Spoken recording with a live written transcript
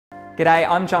G'day,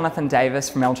 I'm Jonathan Davis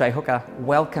from LJ Hooker.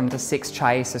 Welcome to 6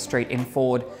 Chiesa Street in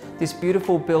Ford. This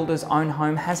beautiful builder's own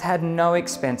home has had no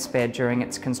expense spared during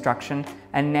its construction,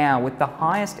 and now with the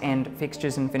highest end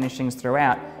fixtures and finishings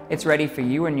throughout, it's ready for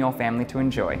you and your family to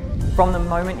enjoy. From the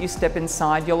moment you step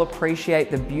inside, you'll appreciate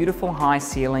the beautiful high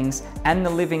ceilings and the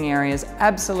living areas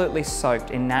absolutely soaked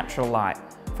in natural light.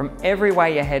 From every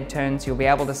way your head turns, you'll be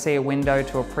able to see a window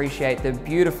to appreciate the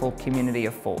beautiful community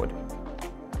of Ford.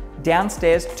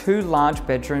 Downstairs, 2 large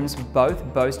bedrooms, both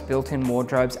boast built-in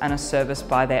wardrobes and are serviced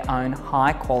by their own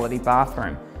high-quality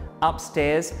bathroom.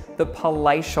 Upstairs, the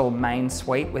palatial main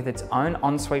suite with its own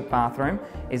ensuite bathroom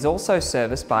is also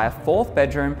serviced by a 4th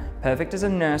bedroom, perfect as a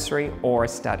nursery or a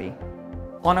study.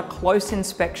 On a close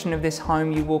inspection of this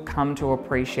home, you will come to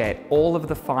appreciate all of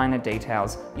the finer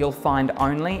details you'll find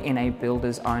only in a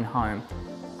builder's own home.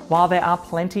 While there are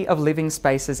plenty of living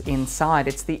spaces inside,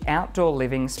 it's the outdoor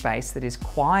living space that is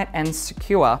quiet and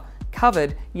secure,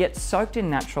 covered yet soaked in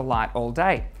natural light all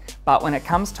day. But when it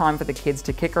comes time for the kids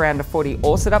to kick around a footy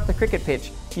or set up the cricket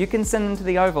pitch, you can send them to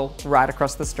the Oval right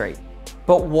across the street.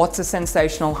 But what's a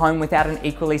sensational home without an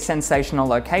equally sensational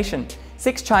location?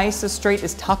 6 Chiesa Street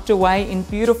is tucked away in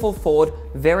beautiful Ford,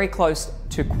 very close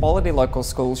to quality local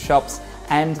schools, shops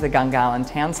and the Gungahlin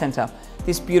Town Centre.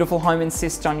 This beautiful home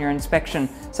insists on your inspection,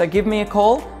 so give me a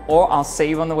call or I'll see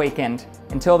you on the weekend.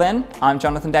 Until then, I'm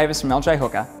Jonathan Davis from LJ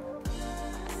Hooker.